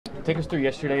Take us through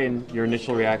yesterday and your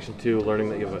initial reaction to learning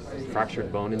that you have a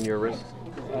fractured bone in your wrist.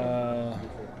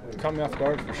 Caught me off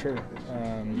guard for sure.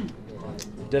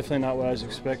 Definitely not what I was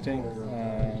expecting,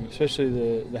 especially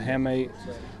the hamate.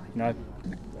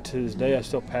 To this day, I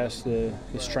still pass the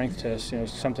strength test.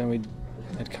 It's something we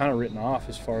had kind of written off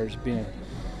as far as being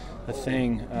a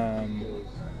thing.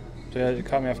 So yeah, it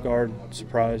caught me off guard,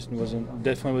 surprised, and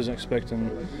definitely wasn't expecting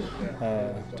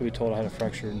to be told I had a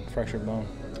fractured bone.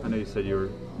 I know you said you were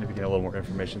maybe getting a little more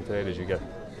information today. Did you get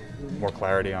more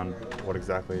clarity on what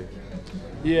exactly?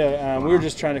 Yeah, we were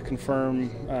just trying to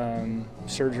confirm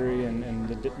surgery, and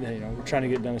we're trying to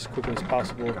get done as quickly as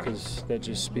possible because that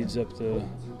just speeds up the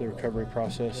recovery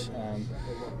process.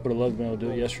 Would have loved to be able to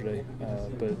do it yesterday,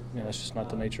 but that's just not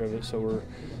the nature of it. So we're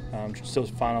still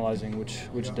finalizing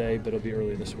which day, but it'll be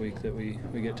early this week that we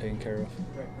get taken care of.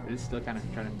 Is it still kind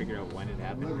of trying to figure out when it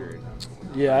happened, or?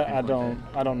 Yeah, I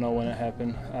don't know when it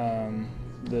happened.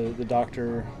 The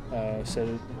doctor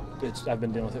said I've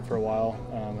been dealing with it for a while.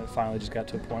 It finally just got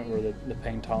to a point where the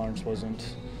pain tolerance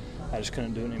wasn't. I just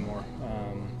couldn't do it anymore.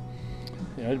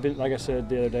 It'd been, like I said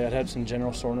the other day, I'd had some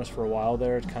general soreness for a while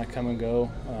there. It kind of come and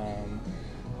go.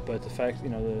 But the fact,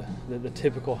 the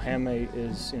typical hamate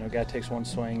is, a guy takes one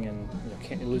swing and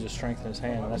can't lose his strength in his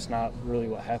hand. And that's not really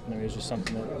what happened to me. It was just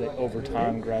something that over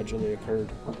time gradually occurred.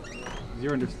 Is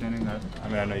your understanding that,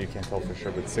 I know you can't tell for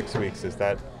sure, but 6 weeks, is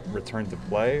that return to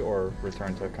play or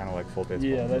return to kind of like full baseball?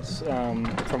 Yeah, that's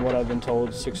from what I've been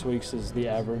told, 6 weeks is the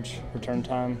average return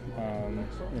time.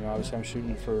 Obviously I'm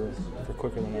shooting for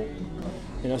quicker than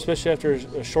that. Especially after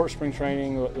a short spring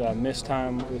training, missed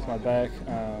time with my back.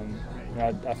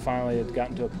 I finally had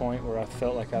gotten to a point where I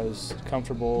felt like I was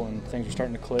comfortable and things were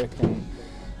starting to click, and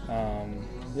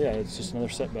it's just another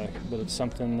setback, but it's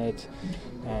something that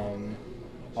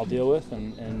I'll deal with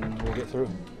and we'll get through.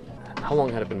 How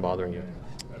long had it been bothering you?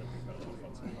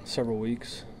 Several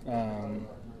weeks. And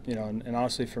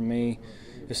honestly for me,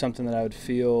 it's something that I would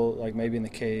feel like maybe in the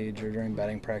cage or during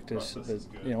batting practice. That,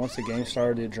 once the game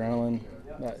started, the adrenaline,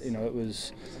 it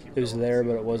was there,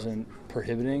 but it wasn't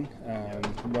prohibiting.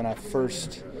 When I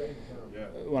first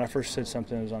said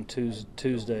something, it was on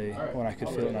Tuesday when I could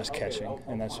feel it and I was catching,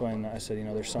 and that's when I said,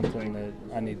 there's something that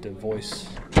I need to voice.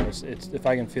 If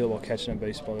I can feel it while catching a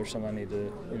baseball, there's something I need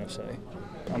to say.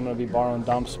 I'm going to be borrowing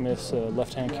Dom Smith's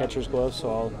left-hand catcher's glove, so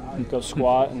I'll go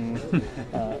squat and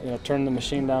turn the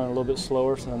machine down a little bit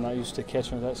slower, so I'm not used to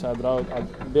catching with that side. But I'll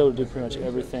be able to do pretty much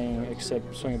everything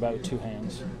except swing a bat with two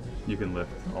hands. You can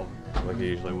lift like you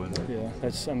usually would. Yeah,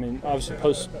 obviously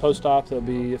post-op there'll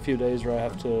be a few days where I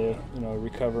have to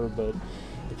recover, but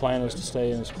the plan is to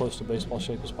stay in as close to baseball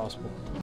shape as possible.